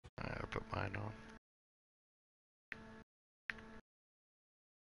mine on.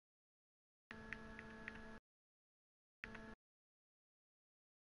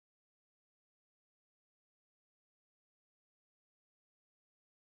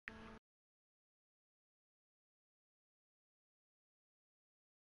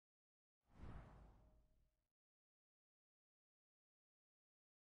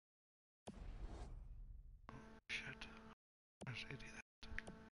 Shit. Why did I do that?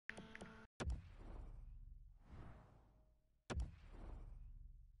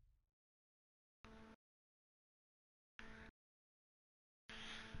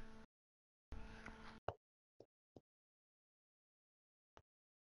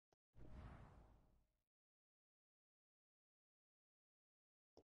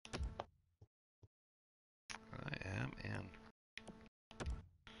 I am in.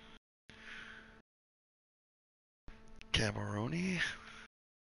 Cameroni.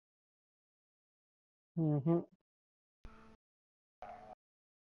 Mm-hmm.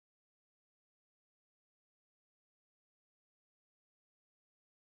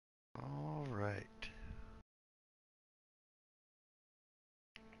 All right.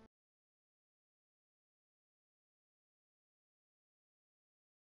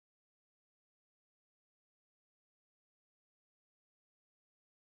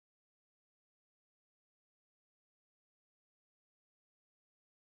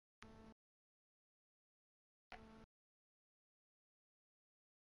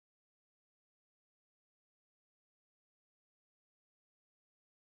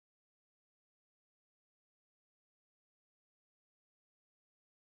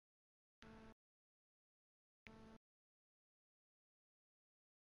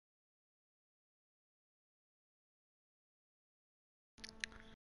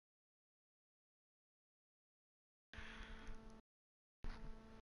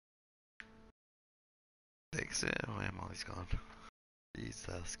 Takes it. Oh, Emily's gone.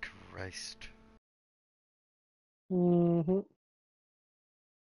 Jesus Christ. Mm-hmm.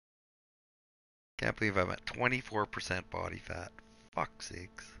 Can't believe I'm at 24% body fat. Fuck's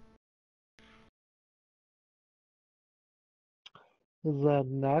sakes. Is that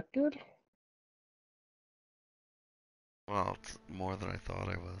not good? Well, it's more than I thought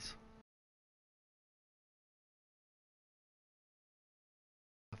I was.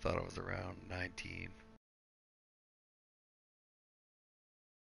 I thought I was around 19.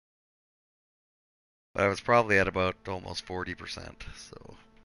 But I was probably at about almost 40%, so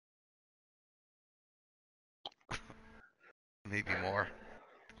maybe more.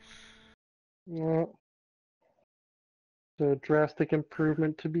 Yeah. A drastic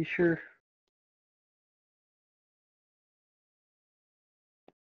improvement to be sure.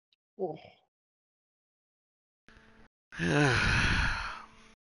 Oh.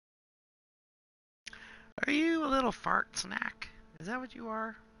 Are you a little fart snack? Is that what you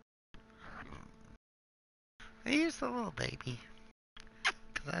are? Are you just a little baby?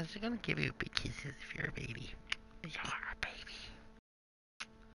 Because I was gonna give you big kisses if you're a baby. You're a baby.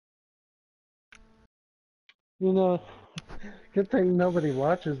 You know, good thing nobody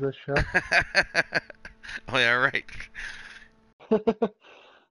watches this show. Oh yeah, right.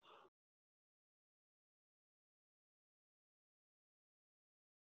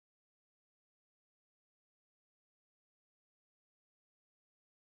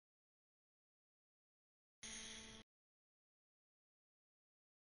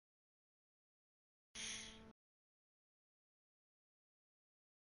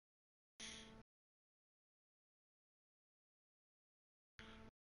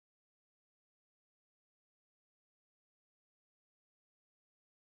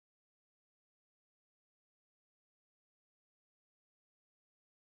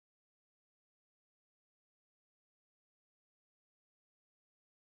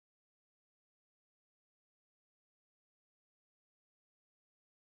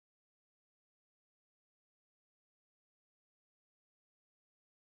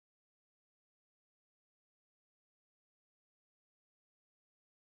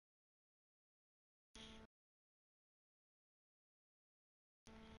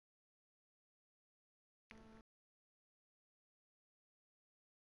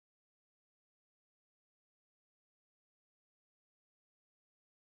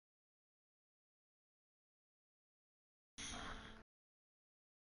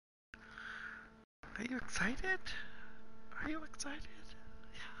 Are you excited? Are you excited?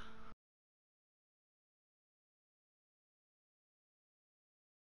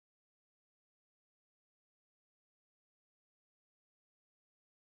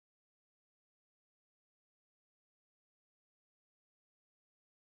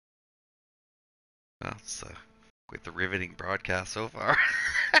 Well, it's quite the riveting broadcast so far.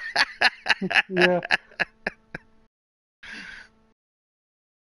 Yeah.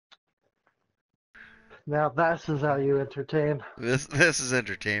 Now this is how you entertain. This is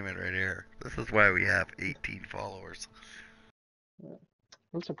entertainment right here. This is why we have 18 followers.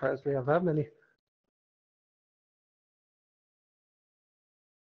 I'm surprised we have that many.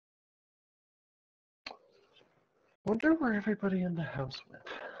 Wonder where everybody in the house went.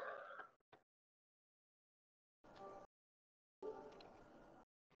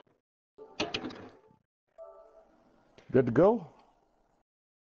 Good to go?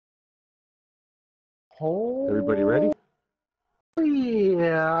 Oh, Everybody ready?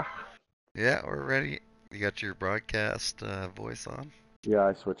 yeah. Yeah, we're ready. You got your broadcast voice on? Yeah,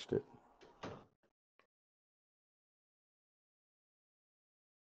 I switched it.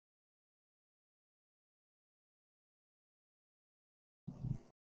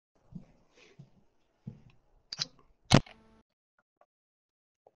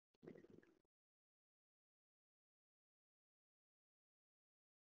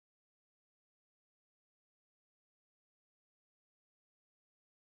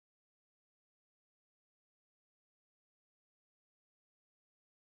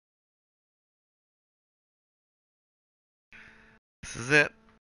 This is it.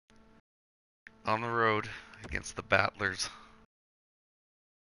 On the road against the Battlers.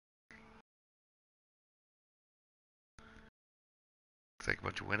 Looks like a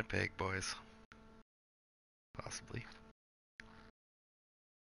bunch of Winnipeg boys. Possibly.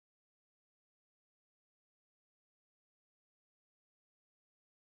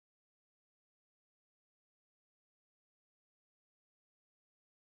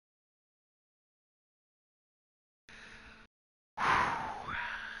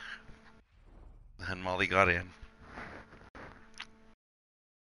 And Molly got in.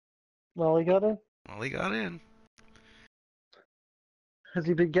 Molly got in? Molly got in. Has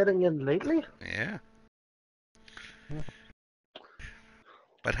he been getting in lately? Yeah. Yeah.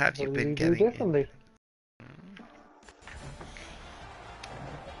 But have What you did been he do getting differently? in?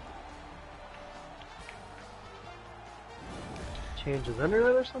 Change his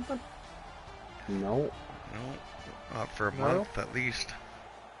internet or something? No. No, not for a No? month at least.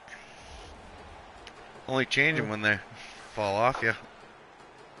 Only change them Oh. when they fall off you.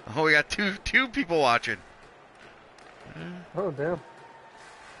 Oh, we got two people watching. Oh, damn.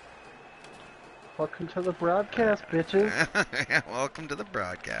 Welcome to the broadcast, bitches. Yeah, welcome to the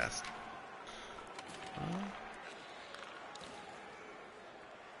broadcast.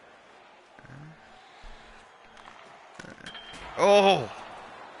 Oh!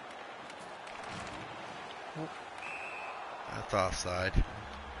 That's offside.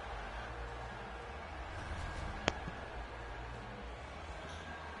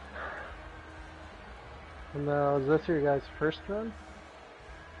 Now, is this your guys' first run?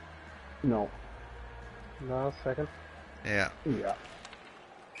 No. No, second? Yeah. Yeah.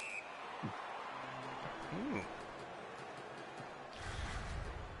 Ooh.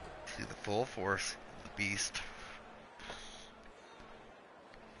 See the full force of the beast.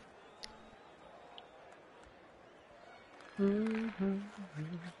 Mm-hmm.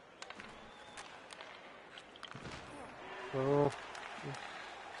 Oh.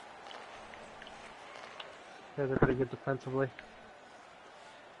 Yeah, they're pretty good defensively.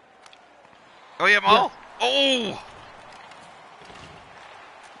 Oh yeah, Mo! Yes. Oh!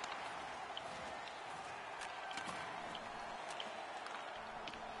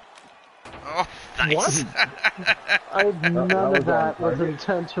 Oh, nice. None of that on was target.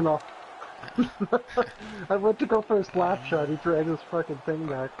 intentional. I went to go for a slap shot. He dragged his fucking thing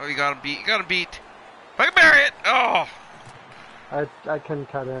back. Oh, you got him beat. You got him beat. If I can bury it. Oh! I couldn't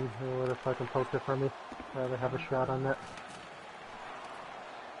cut in. He would have fucking poked it for me. I'd rather have a shot on that.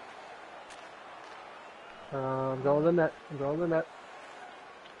 I'm going to the net. I'm going to the net.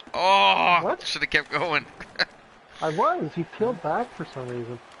 Oh! What? Should have kept going. I was. He peeled back for some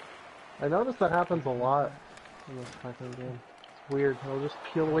reason. I noticed that happens a lot in this fucking game. It's weird. He'll just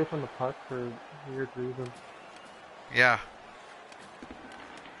peel away from the puck for weird reasons. Yeah.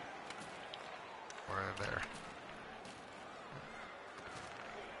 Right there.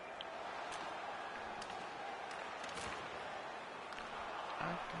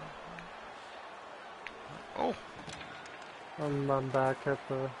 Oh! I'm back at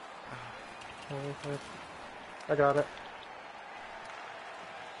the... I got it.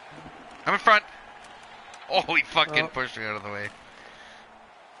 I'm in front! Oh, he fucking pushed me out of the way.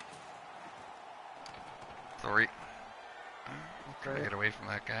 Sorry. I'm trying to get away from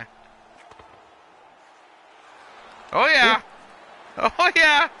that guy. Oh yeah! Oh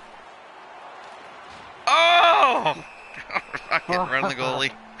yeah! Oh! Fucking run the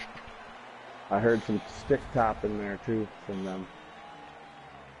goalie. I heard some stick tap in there too from them.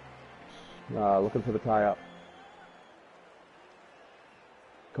 Looking for the tie up.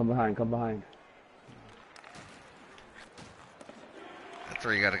 Come behind, come behind. That's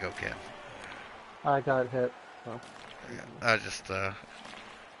where you gotta go, Ken. I got hit. So. I just,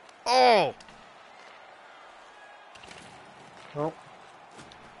 Oh! Oh.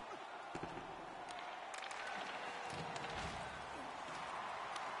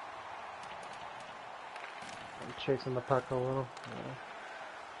 I'm chasing the puck a little.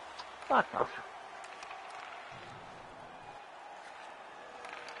 Fuck off.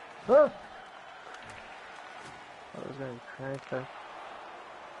 Oh! I was going to crank there.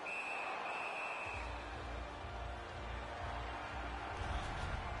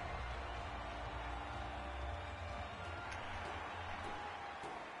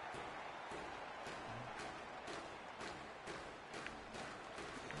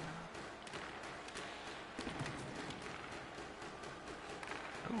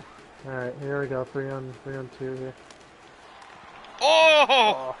 Alright, here we go. 3-on-2 here. Oh!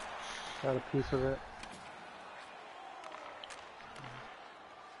 Oh! Got a piece of it.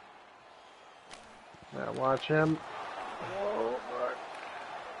 Now watch him. Oh,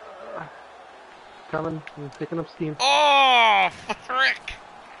 coming. I'm picking up steam. Oh! Frick!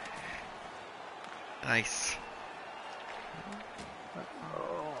 Nice.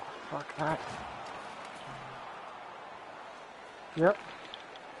 Oh, fuck that. Yep.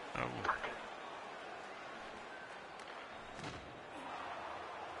 Oh.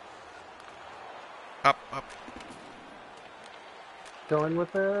 Up, up. Going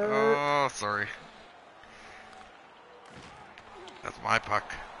with it. Oh, sorry. That's my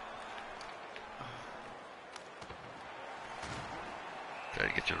puck. Try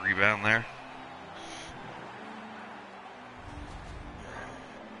to get your rebound there.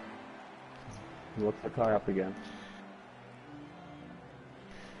 What's the tie up again?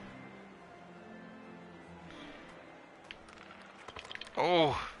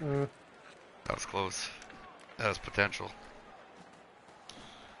 Oh! Mm. That was close. That was potential.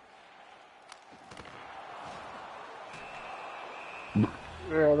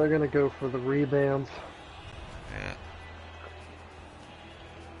 Yeah, they're gonna go for the rebounds. Yeah.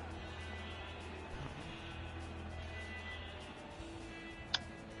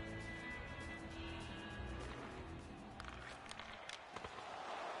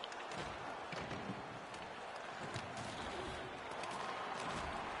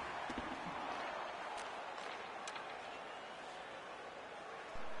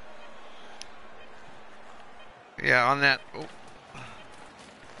 Yeah, on that.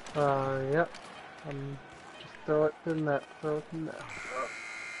 Oh. Yep. Just throw it in that. Throw it in that.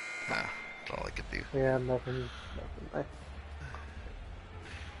 Ah, that's all I could do. Yeah, nothing.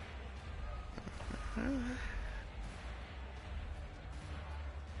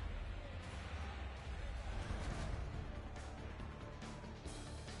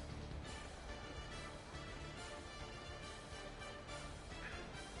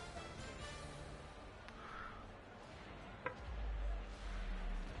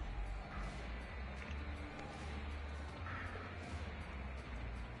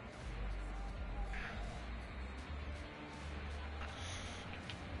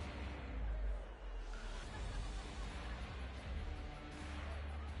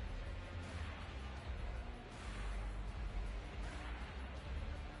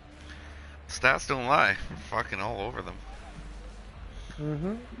 Stats don't lie. We're fucking all over them.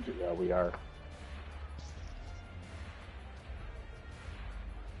 Mm-hmm. Yeah, we are.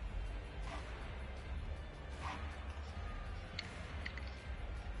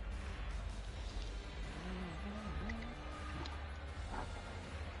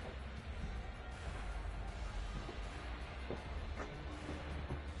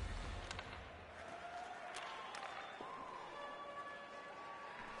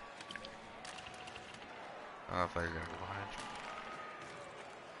 Oh, I thought you were gonna go behind.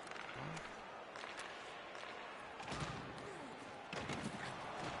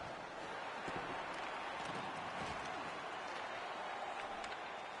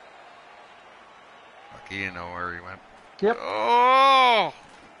 Lucky you know where he went. Yep. Oh!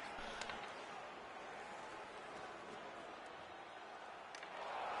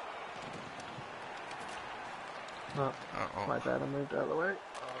 Oh, Uh-oh. my bad. I moved out of the way.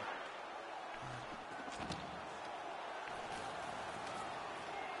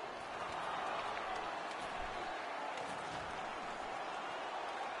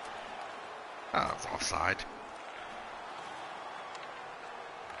 Oh, it's offside.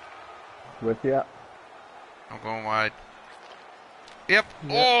 With ya? I'm going wide. Yep.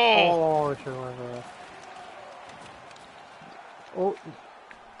 Yeah. Oh! Oh, I should have went for that. Oh.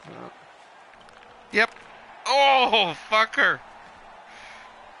 No. Yep. Oh, fucker.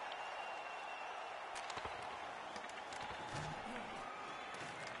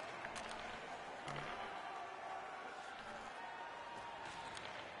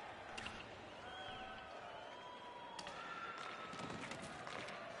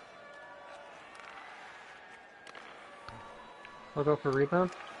 I'll go for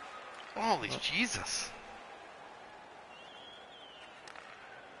rebound. Holy Jesus.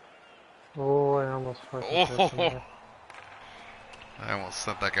 Oh, I almost fucking touched him Oh! there. I almost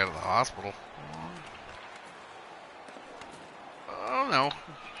sent that guy to the hospital. Oh no.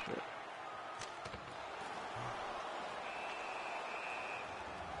 Shit.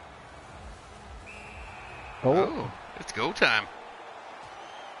 Oh, it's go time.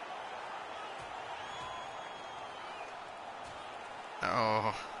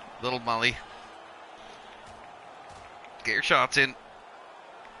 Oh, little Molly. Get your shots in.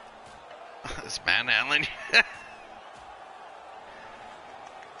 This manhandling.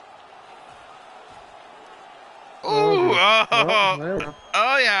 Ooh, Oh, oh, there we go.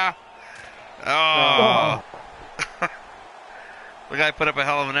 oh yeah. Oh, Oh, the guy put up a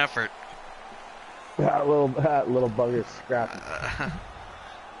hell of an effort. that little bugger scrapped.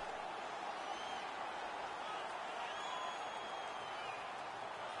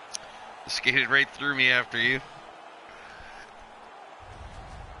 Skated right through me after you.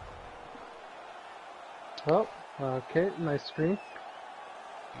 Oh, okay, nice screen.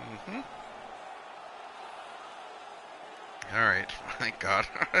 Mm-hmm. All right, thank God.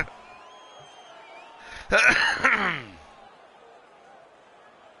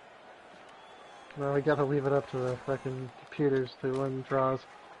 Well, we gotta leave it up to the fucking computers to win draws.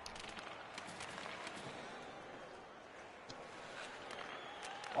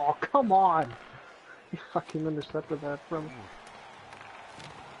 Oh, come on! You fucking intercepted that from...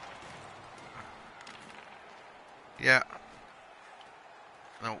 Yeah.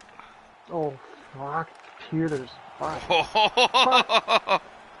 No. Oh, fuck. Computers. Fuck. Oh,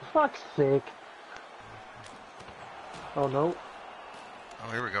 Fuck's sake. Oh, no.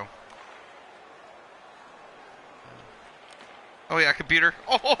 here we go. Oh yeah, computer.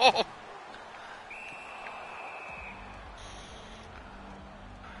 Oh.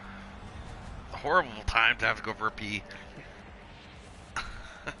 Horrible time to have to go for a pee.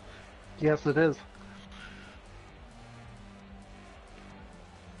 Yes, it is.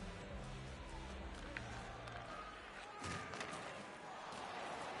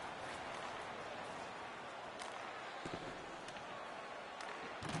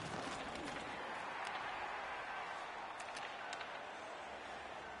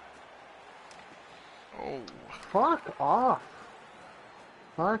 Oh. Fuck off.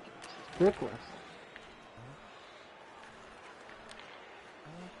 Fuck stickless.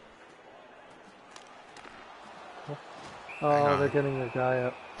 Hang Oh, on. they're getting their guy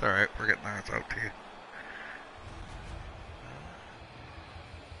up. It's alright, we're getting that out to you.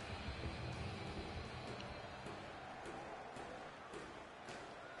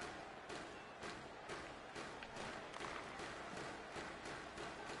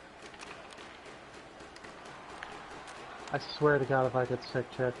 I swear to God, if I could stick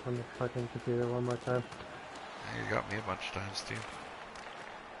check from the fucking computer one more time. You got me a bunch of times too.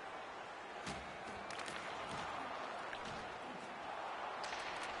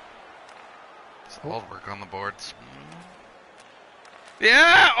 Solid work on the boards.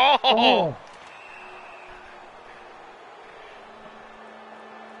 Yeah! Oh!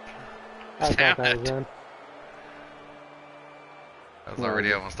 I Damn thought that was it. in. I was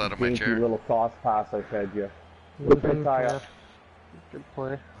already almost out of my Dainty chair. little toss pass I fed you. Good Mhm, tie yeah. up. Good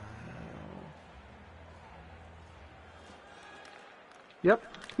play. Yep.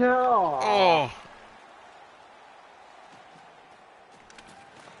 Yeah. Oh!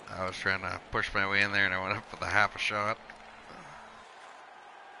 I was trying to push my way in there and I went up with a half a shot.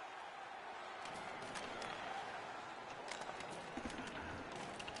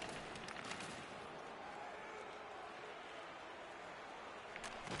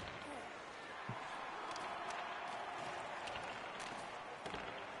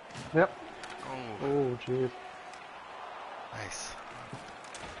 Yep. Oh, Oh, jeez. nice.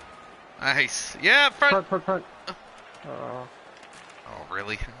 Nice. Yeah, front. Front. Oh,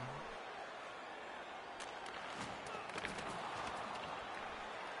 really?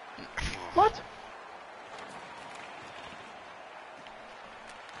 What?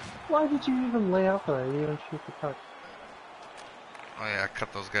 Why did you even lay out there? You even shoot the puck. Oh yeah,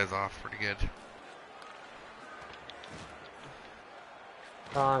 cut those guys off pretty good.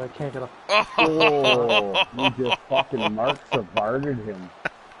 God, I can't get a... Oh, you just fucking Mark Savarded him.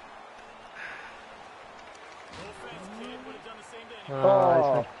 Icing.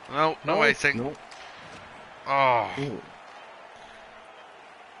 Oh, No, no icing. no. Oh. Ooh,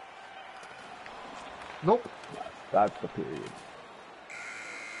 Nope. that's the period.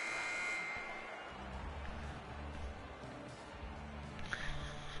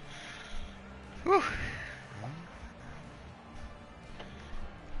 Whew.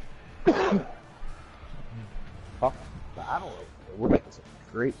 Tough battle out there. We're getting some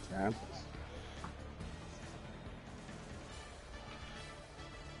great chances.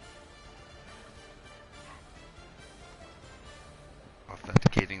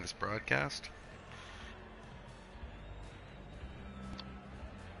 Authenticating this broadcast.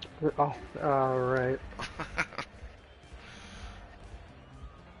 Oh, right.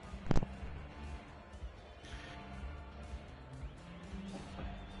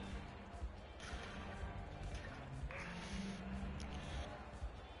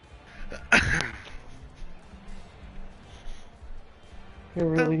 You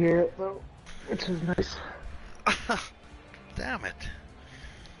can really hear it though, which is nice. Damn it.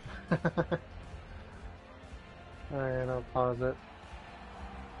 Alright, I'll pause it.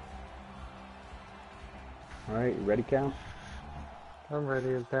 Alright, you ready, Cam? I'm ready.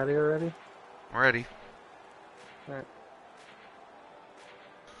 Is Daddy ready? I'm ready. Alright.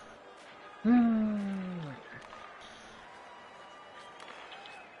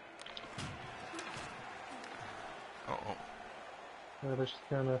 Uh-oh. They're just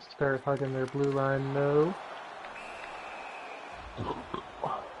gonna start hugging their blue line. No.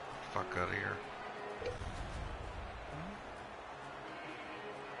 Fuck out of here.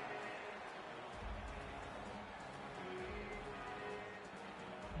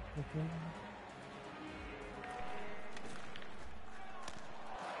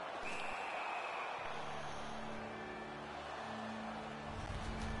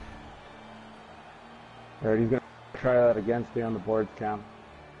 Alright, he's gonna try that again. Stay on the boards, Cam.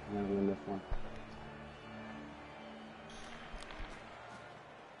 I'm gonna win this one.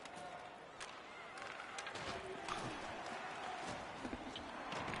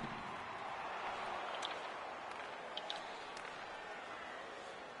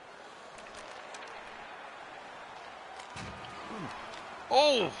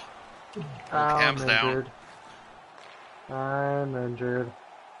 Oh! Cam's down. Injured. I'm injured.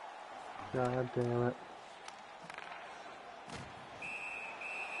 God damn it.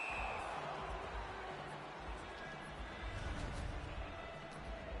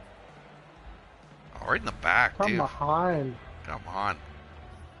 Oh, right in the back, From dude. behind. Come on.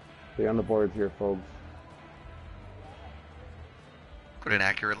 Stay on the boards here, folks. Put an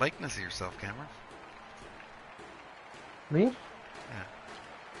accurate likeness of yourself, Cameron. Me? Yeah.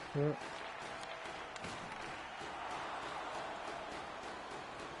 Yeah.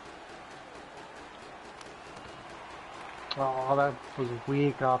 Oh, that was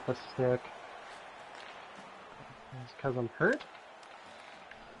weak off the stick. It's because I'm hurt?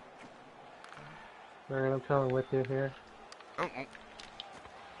 Alright, I'm coming with you here. Oh, oh.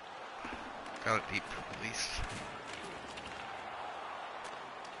 Got it deep, at least.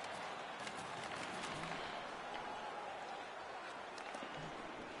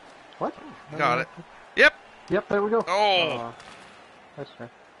 What? Got it. Yep. Yep, there we go. Oh. That's fair.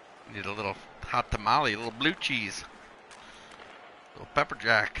 Need a little hot tamale, a little blue cheese. A little pepper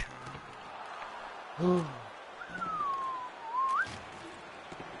jack.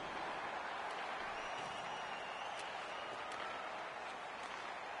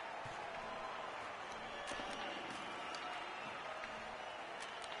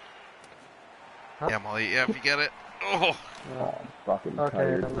 Yeah, Molly, yeah, if you get it. Oh. Oh, I'm fucking Okay,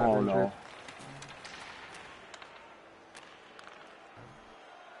 tired. I'm not Oh, injured. no.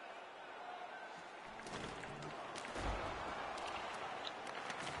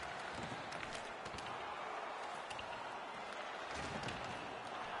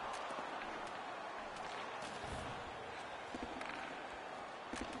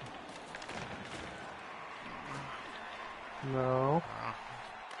 No.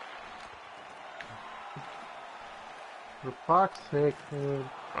 For fuck's sake, dude.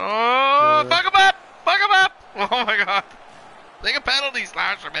 Oh, fuck him up! Fuck him up! Oh my god. Take a penalty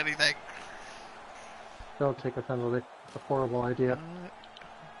slash from anything. Don't take a penalty. It's a horrible idea.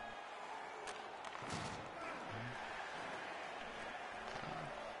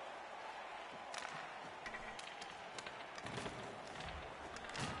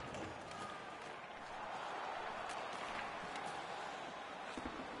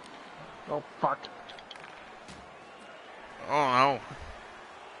 Oh, fuck. Oh no.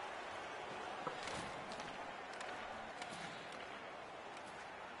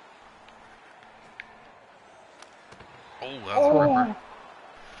 Oh, that's a ripper.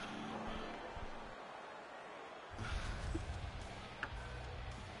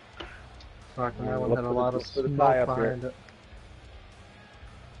 Fuck, and that one Look had a for the- lot of look for the smoke tie up here. behind it.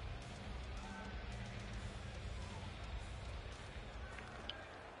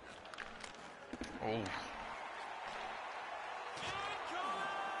 Oh.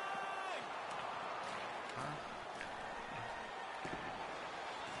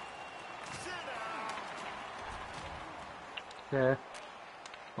 Yeah.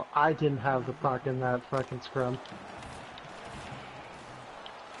 Well, I didn't have the puck in that fucking scrum.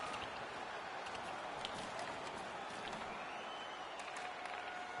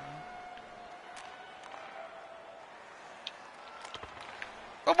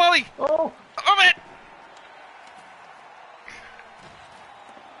 Oh, Molly! Oh! Oh, man!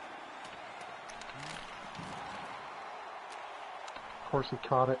 Of course he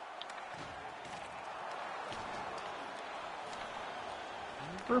caught it.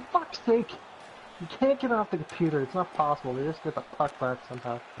 For fuck's sake! You can't get off the computer, it's not possible. They just get the puck back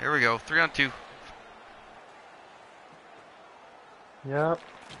somehow. Here we go. 3-on-2. Yep.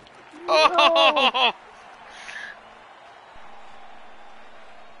 Oh!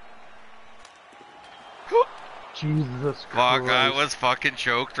 Jesus Fuck, Christ. I was fucking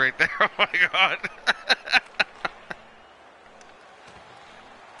choked right there. Oh my god.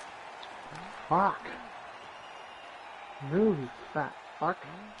 Fuck. Move, you fat fuck.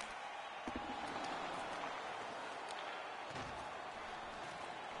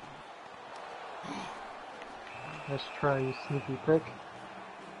 Let's try, you sneaky prick.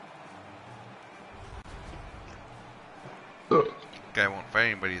 Guy won't fight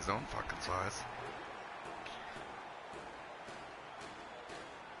anybody his own fucking size.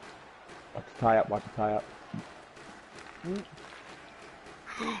 Watch the tie up, watch the tie up.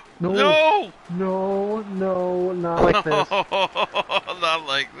 No! No! No, no, not like this. Not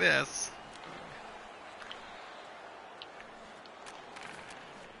like this.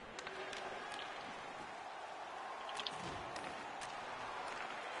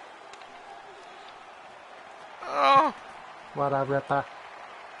 Oh! What a ripper.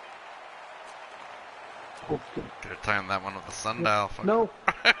 Oh, shit. Could have timed that one with a sundial. Fuck. No!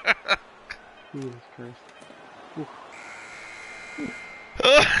 Jesus Christ. Oof.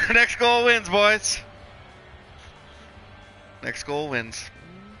 Next goal wins, boys. Next goal wins.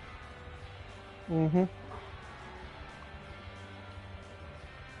 Mm-hmm.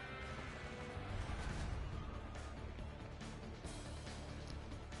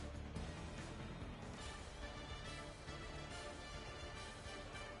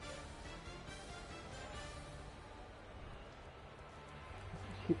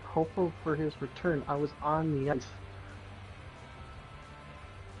 Hopeful for his return. I was on the ice.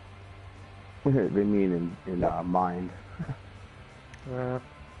 They mean in mind. Yeah,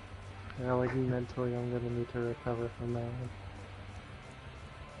 like mentally, I'm gonna need to recover from that one.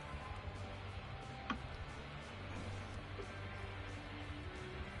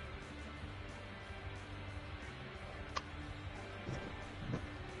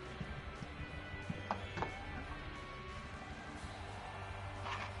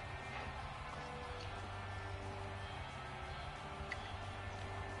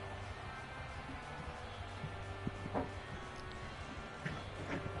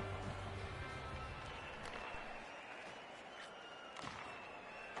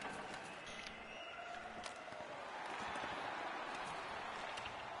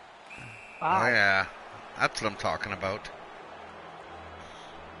 Oh yeah, that's what I'm talking about.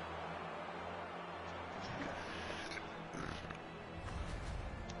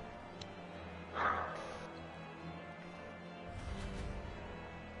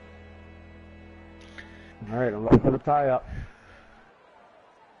 Alright, I'm looking for the tie up.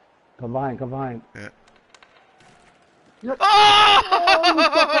 Come behind, come behind. Yeah. Yep. Oh,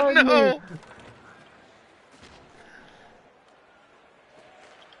 behind no! me.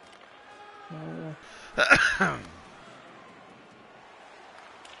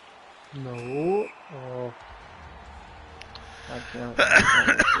 No. Oh. I can't.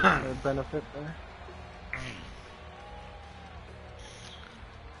 No benefit there.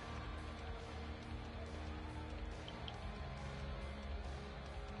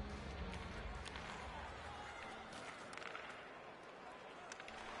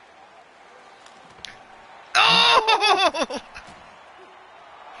 Oh!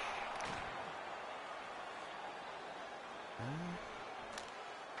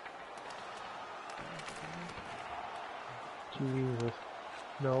 Jesus.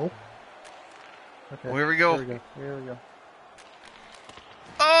 No. Okay. Well, here we go. Here we go. Here we go.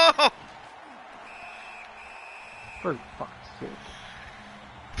 Oh! For fuck's sake.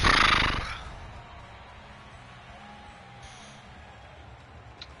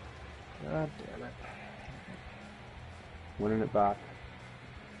 God damn it. Winning it back.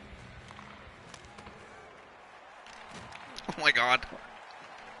 Oh my god.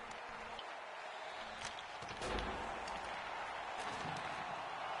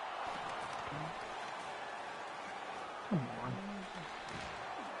 Come on.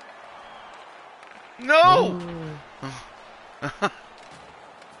 No!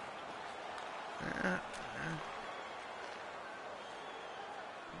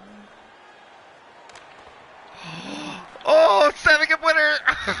 Oh, 7-game winner!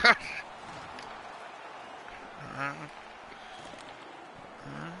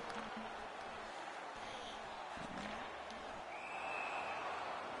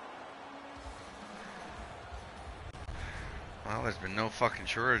 Well, there's been no fucking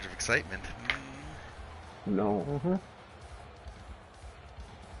shortage of excitement. No. Mm-hmm.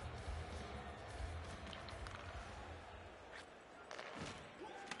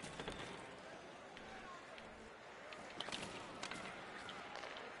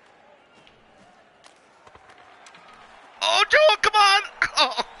 Oh, Joel, come on!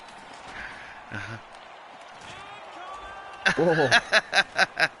 Oh. Oh.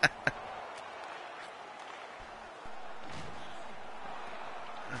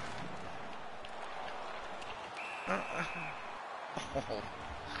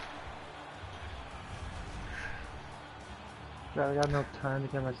 God, I got no time to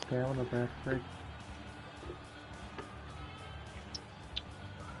get my stamina back, Frig.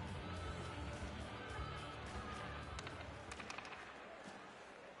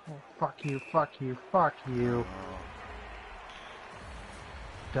 Oh, fuck you, fuck you, fuck you.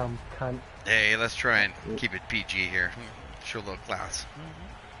 Dumb cunt. Hey, let's try and keep it PG here. Show a little class.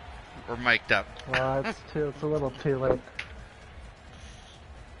 We're mic'd up. Well, it's a little too late.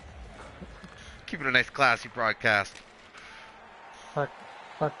 Keep it a nice classy broadcast. Fuck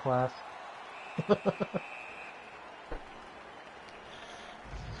class. It's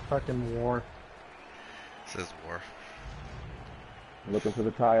fucking war. Says war. Looking for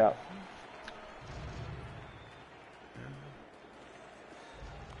the tie-up.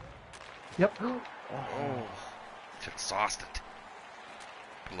 Yep. Oh, just sauced it.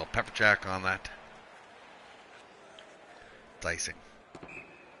 Put a little pepper jack on that. Dicing.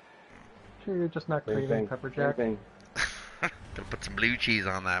 Sure, you're just not Same craving thing. pepper Same jack. thing. Gonna put some blue cheese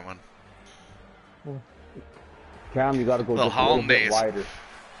on that one. Cam, you gotta go Little just a little bit hollandaise.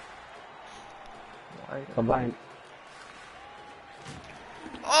 wider. Combine.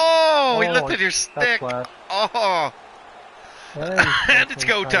 Oh, he Oh, lifted your that's stick. flash. Oh, Hey, and it's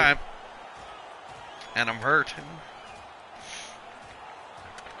go time. And I'm hurt.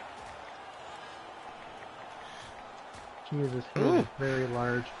 Jesus, he Ooh. is very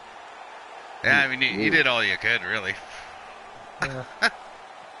large. Yeah, I mean, you did all you could, really. Yeah.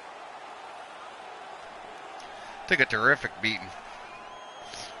 Took a terrific beating.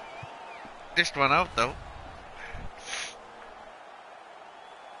 Dished one out, though.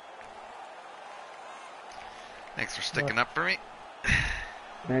 Thanks for sticking up for me.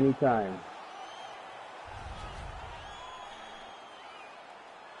 Anytime.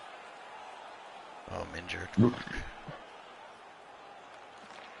 Oh, I'm injured. I'm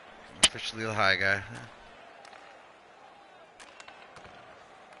officially the high guy.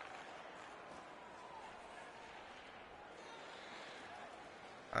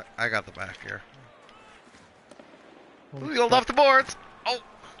 I got the back here. Ooh, you off the boards! Oh!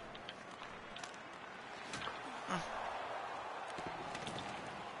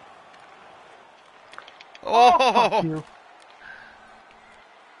 Fuck Oh! you.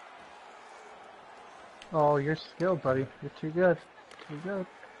 Oh, you're skilled, buddy. You're too good. Too good.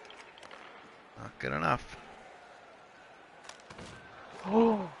 Not good enough.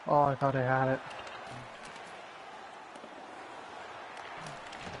 Oh, I thought I had it.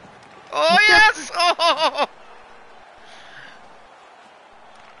 Oh, yes! Oh!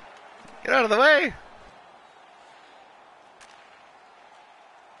 Get out of the way!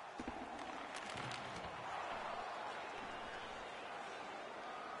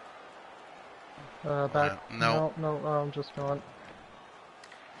 Back. No. No, I'm just going.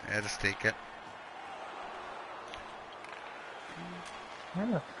 Yeah, just take it. Where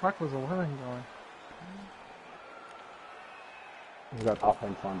the fuck was 11 going? We got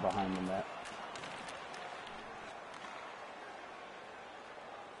offense on behind the net.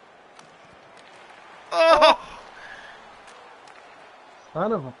 Oh!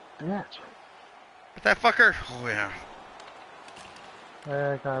 Son of a bitch. Get that fucker! Oh, yeah.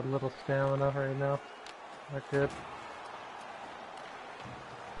 I got a little stamina right now. Not good.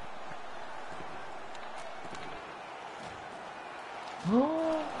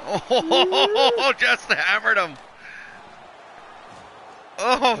 Oh, just hammered him.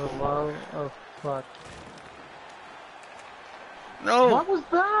 Oh, The love of fuck. no. What was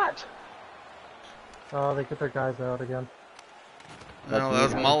that? Oh, they get their guys out again. No, that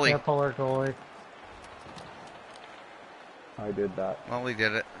was Yeah, Molly. can't pull our goalie. I did that. Molly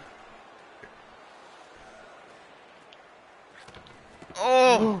did it.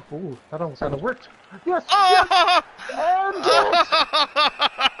 Oh. Ooh, that almost kind of worked. Yes, yes, Oh. and it!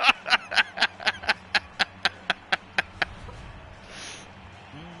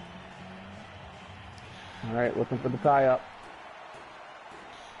 All right, looking for the tie up.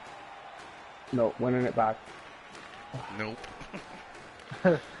 No, winning it back. Nope.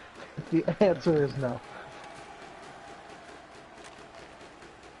 The answer is no.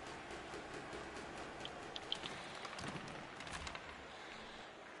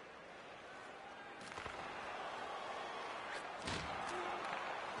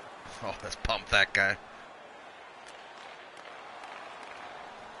 Oh, let's pump that guy.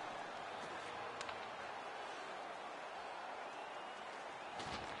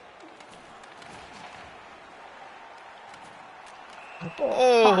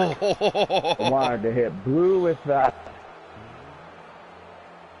 Oh! I wanted to hit blue with that.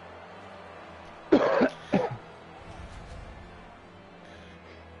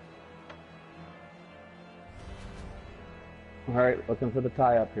 All right, looking for the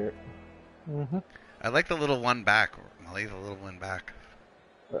tie up here. Mm-hmm. I like the little one back. I like the little one back.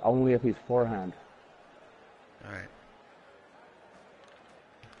 But only if he's forehand. All right.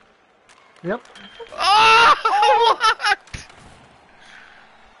 Yep. Oh! What?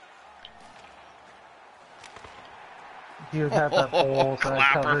 You had that whole side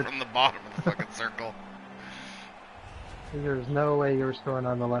Clapper covered. from the bottom of the fucking circle. There's no way you were scoring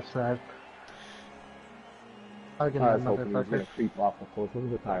on the left side. Hugging I that was hoping he was going motherfucker. to creep off the post. Look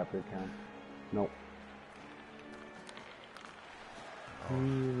at the tie up here, Cam. Nope.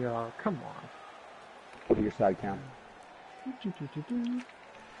 Yeah, come on. Go to your side, Cam.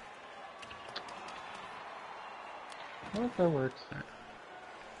 Well, that works.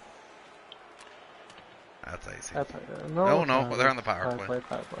 That's icy. That's No, they're on the power play.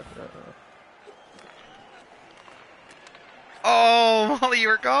 Power play. Oh, Molly, you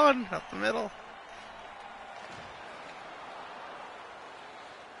were gone up the middle.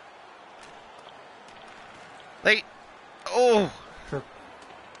 Late. Oh.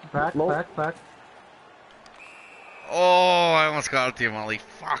 Back. Oh, I almost got it to you, Molly.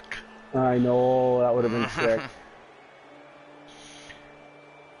 Fuck. I know, that would have been sick.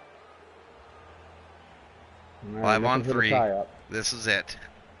 Right, 5 on looking for the 3. tie up. This is it.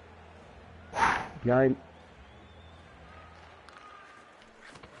 Behind.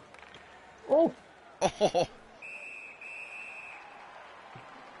 Oh! Oh.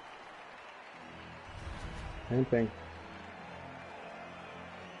 Same thing.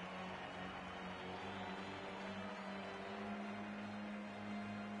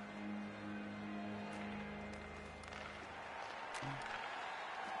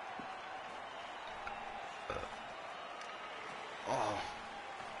 Oh.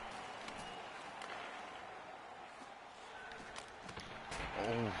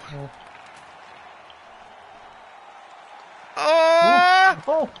 Oh. Oh!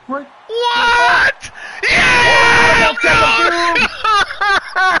 Oh! Right! What? Yeah!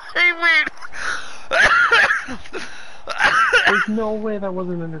 There's no way that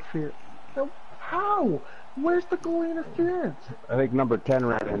wasn't interference. No, how? Where's the goalie interference? I think number 10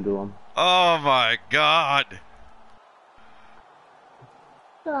 ran into him. Oh my god.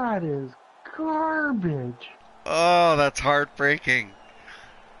 That is garbage. Oh, that's heartbreaking.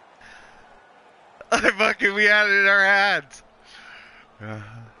 We had it in our hands.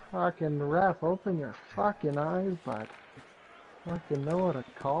 Fucking ref, open your fucking eyes, bud. Fucking know what a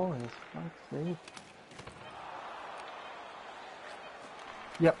call is. Fuck's sake.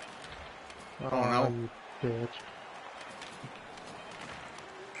 Yep. Oh, no. You bitch.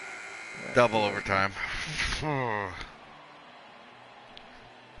 Double overtime.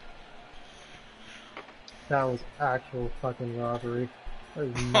 That was actual fucking robbery.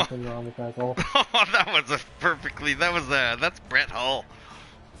 There's nothing wrong with that goal. Oh, that's Brett Hull.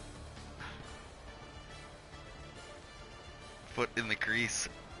 Foot in the crease.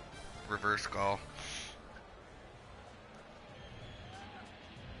 Reverse call.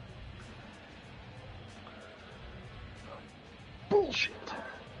 Bullshit.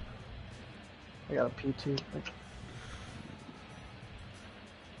 I got a PT.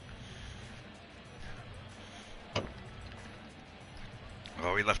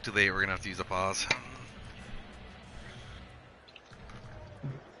 Oh, we left too late. We're gonna have to use a pause.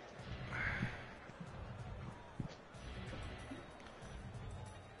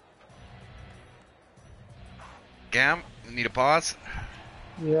 Cam, need a pause?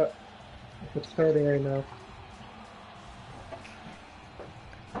 Yeah. It's starting right now.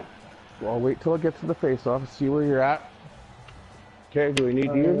 Well, wait till it gets to the face-off. See where you're at. Okay, do we need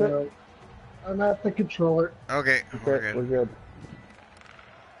to use it? I'm at the controller. Okay, we're Okay, good. we're good.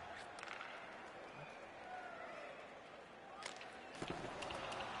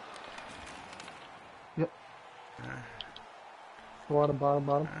 Yep. Bottom, bottom,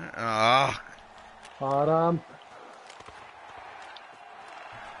 bottom. Oh, Bottom.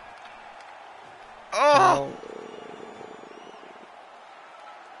 oh!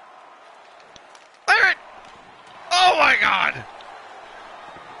 Fire it! Oh my god!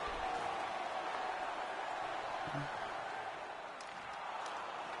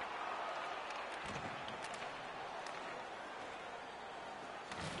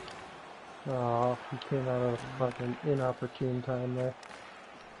 Oh, he came out of a fucking inopportune time there.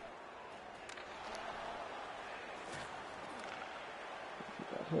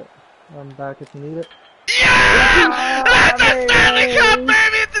 I'm back if you need it. Yeah! That's a Stanley Cup,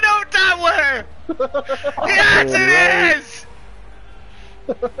 baby! It's an overtime winner! Yes, it is!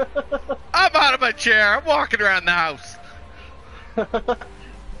 I'm out of my chair. I'm walking around the house.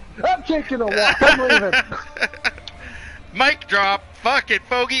 I'm taking a walk. I'm leaving. Mic drop. Fucking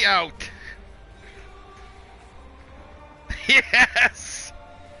Fogey out. Yes!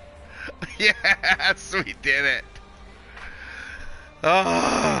 Yes, we did it.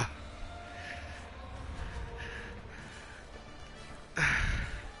 Oh.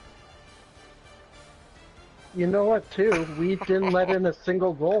 You know what, too? We didn't let in a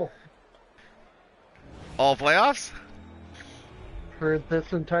single goal All playoffs? for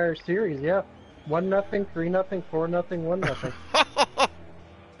this entire series. Yeah, 1-0, 3-0, 4-0, 1-0.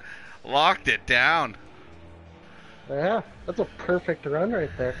 Locked it down. Yeah, that's a perfect run right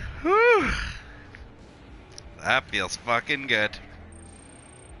there. Whew. That feels fucking good.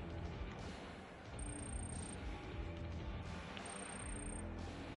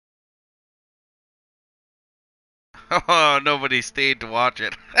 Oh, nobody stayed to watch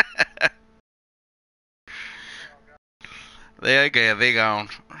it. They gone.